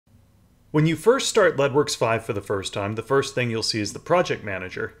When you first start Leadwerks 5 for the first time, the first thing you'll see is the project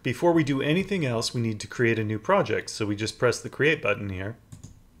manager. Before we do anything else, we need to create a new project. So we just press the create button here.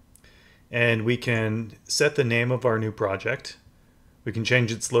 And we can set the name of our new project. We can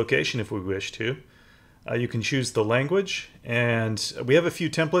change its location if we wish to. You can choose the language, and we have a few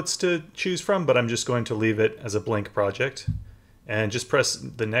templates to choose from, but I'm just going to leave it as a blank project. And just press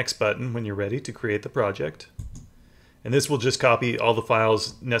the next button when you're ready to create the project. And this will just copy all the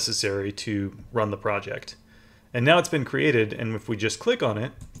files necessary to run the project. And now it's been created, and if we just click on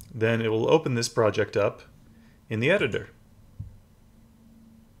it, then it will open this project up in the editor.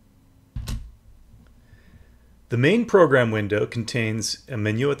 The main program window contains a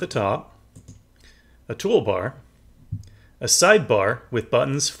menu at the top, a toolbar, a sidebar with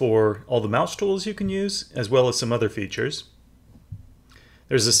buttons for all the mouse tools you can use, as well as some other features.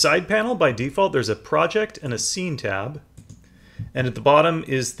 There's a side panel. By default, there's a project and a scene tab. And at the bottom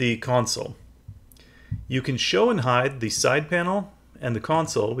is the console. You can show and hide the side panel and the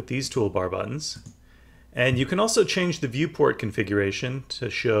console with these toolbar buttons. And you can also change the viewport configuration to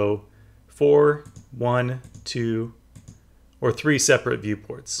show 4, 1, 2, or 3 separate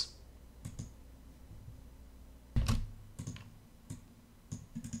viewports.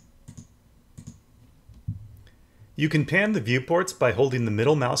 You can pan the viewports by holding the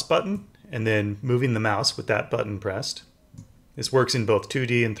middle mouse button and then moving the mouse with that button pressed. This works in both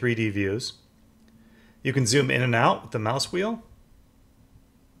 2D and 3D views. You can zoom in and out with the mouse wheel.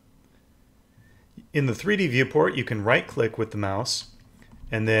 In the 3D viewport, you can right-click with the mouse,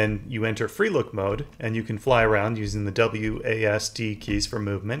 and then you enter free look mode, and you can fly around using the W, A, S, D keys for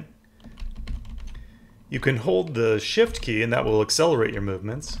movement. You can hold the Shift key, and that will accelerate your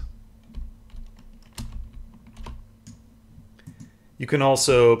movements. You can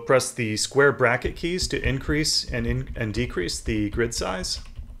also press the square bracket keys to increase and decrease the grid size.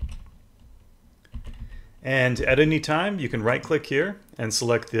 And at any time, you can right-click here and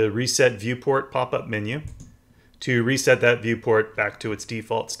select the Reset Viewport pop-up menu to reset that viewport back to its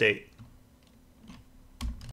default state.